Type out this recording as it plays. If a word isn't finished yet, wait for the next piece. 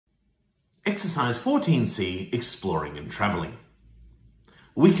Exercise 14C, Exploring and Travelling.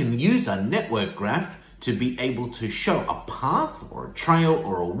 We can use a network graph to be able to show a path or a trail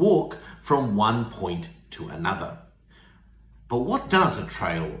or a walk from one point to another. But what does a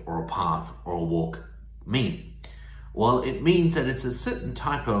trail or a path or a walk mean? Well, it means that it's a certain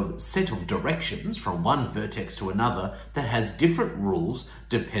type of set of directions from one vertex to another that has different rules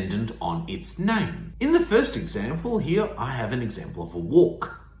dependent on its name. In the first example here, I have an example of a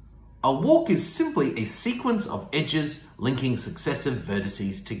walk. A walk is simply a sequence of edges linking successive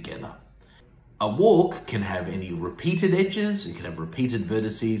vertices together. A walk can have any repeated edges, it can have repeated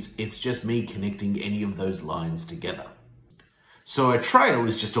vertices, it's just me connecting any of those lines together. So a trail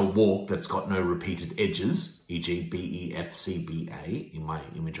is just a walk that's got no repeated edges, e.g. B, E, F, C, B, A, in my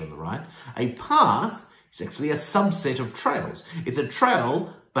image on the right. A path is actually a subset of trails. It's a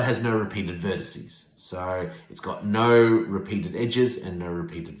trail but has no repeated vertices. So it's got no repeated edges and no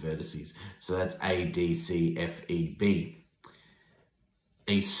repeated vertices. So that's A, D, C, F, E, B.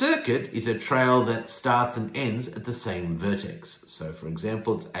 A circuit is a trail that starts and ends at the same vertex. So for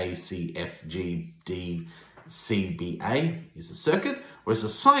example, it's A, C, F, G, D, C, B, A is a circuit, whereas a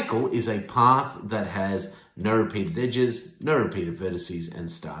cycle is a path that has no repeated edges, no repeated vertices,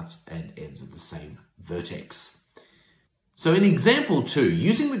 and starts and ends at the same vertex. So in example 2,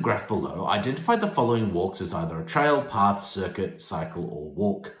 using the graph below, identify the following walks as either a trail, path, circuit, cycle, or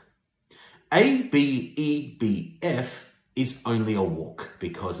walk. A, B, E, B, F is only a walk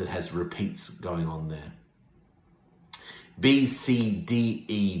because it has repeats going on there. B, C, D,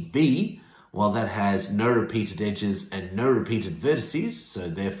 E, B, well, that has no repeated edges and no repeated vertices, so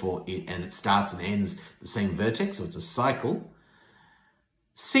therefore it starts and ends the same vertex, so it's a cycle.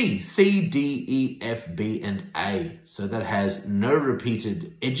 C, D, E, F, B, and A. So that has no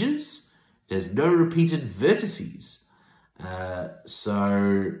repeated edges. There's no repeated vertices.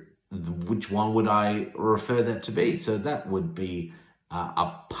 Which one would I refer that to be? So that would be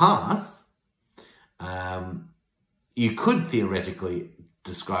a path. You could theoretically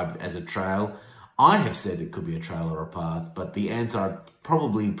describe it as a trail. I have said it could be a trail or a path, but the answer I'd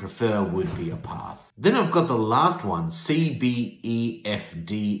probably prefer would be a path. Then I've got the last one, C, B, E, F,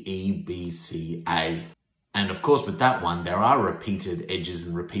 D, E, B, C, A. And of course with that one, there are repeated edges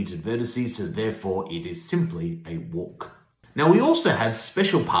and repeated vertices, so therefore it is simply a walk. Now we also have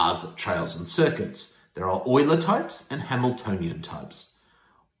special paths, trails, and circuits. There are Euler types and Hamiltonian types.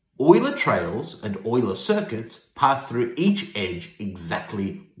 Euler trails and Euler circuits pass through each edge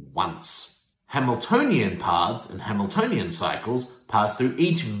exactly once. Hamiltonian paths and Hamiltonian cycles pass through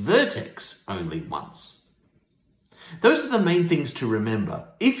each vertex only once. Those are the main things to remember.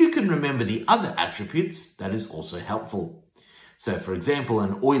 If you can remember the other attributes, that is also helpful. So for example,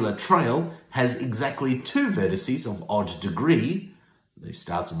 an Euler trail has exactly 2 vertices of odd degree. They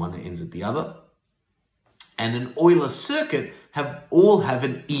start at one and ends at the other. And an Euler circuit all have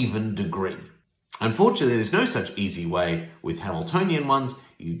an even degree. Unfortunately, there's no such easy way with Hamiltonian ones.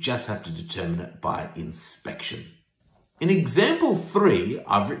 You just have to determine it by inspection. In example 3,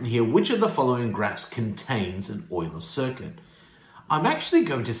 I've written here which of the following graphs contains an Euler circuit. I'm actually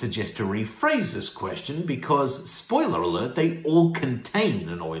going to suggest to rephrase this question because, spoiler alert, they all contain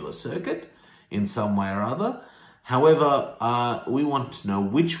an Euler circuit in some way or other. However, we want to know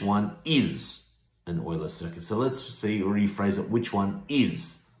which one is an Euler circuit. So let's rephrase it, which one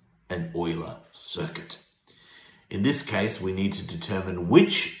is an Euler circuit. In this case, we need to determine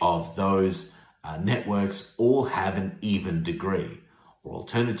which of those networks all have an even degree. Or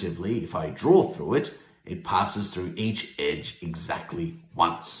alternatively, if I draw through it, it passes through each edge exactly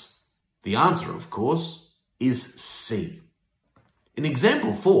once. The answer, of course, is C. In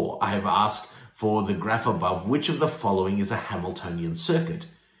example 4, I have asked for the graph above which of the following is a Hamiltonian circuit.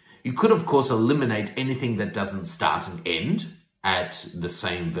 You could, of course, eliminate anything that doesn't start and end at the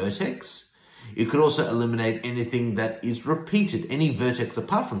same vertex. You could also eliminate anything that is repeated, any vertex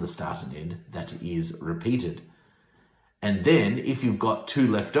apart from the start and end that is repeated. And then, if you've got 2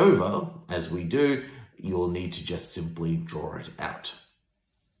 left over, as we do, you'll need to just simply draw it out.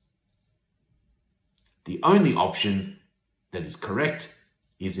 The only option that is correct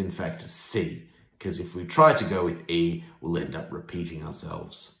is in fact C, because if we try to go with E, we'll end up repeating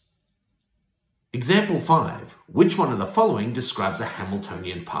ourselves. Example 5. Which one of the following describes a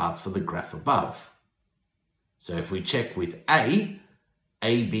Hamiltonian path for the graph above? So if we check with A,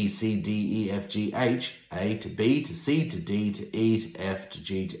 B, C, D, E, F, G, H, A to B to C to D to E to F to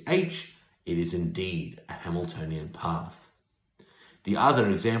G to H, it is indeed a Hamiltonian path. The other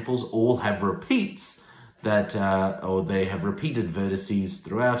examples all have repeats or they have repeated vertices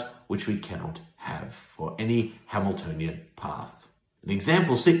throughout, which we cannot have for any Hamiltonian path. In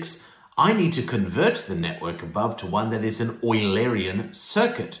example 6, I need to convert the network above to one that is an Eulerian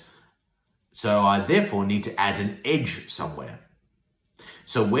circuit. So I therefore need to add an edge somewhere.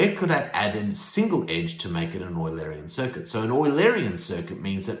 So where could I add a single edge to make it an Eulerian circuit? So an Eulerian circuit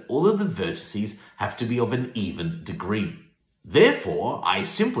means that all of the vertices have to be of an even degree. Therefore, I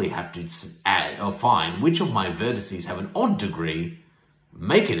simply have to add or find which of my vertices have an odd degree,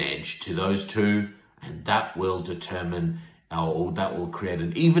 make an edge to those two, and that will determine, or that will create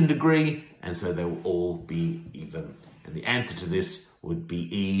an even degree, and so they will all be even. And the answer to this would be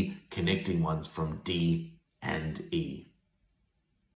E, connecting ones from D and E.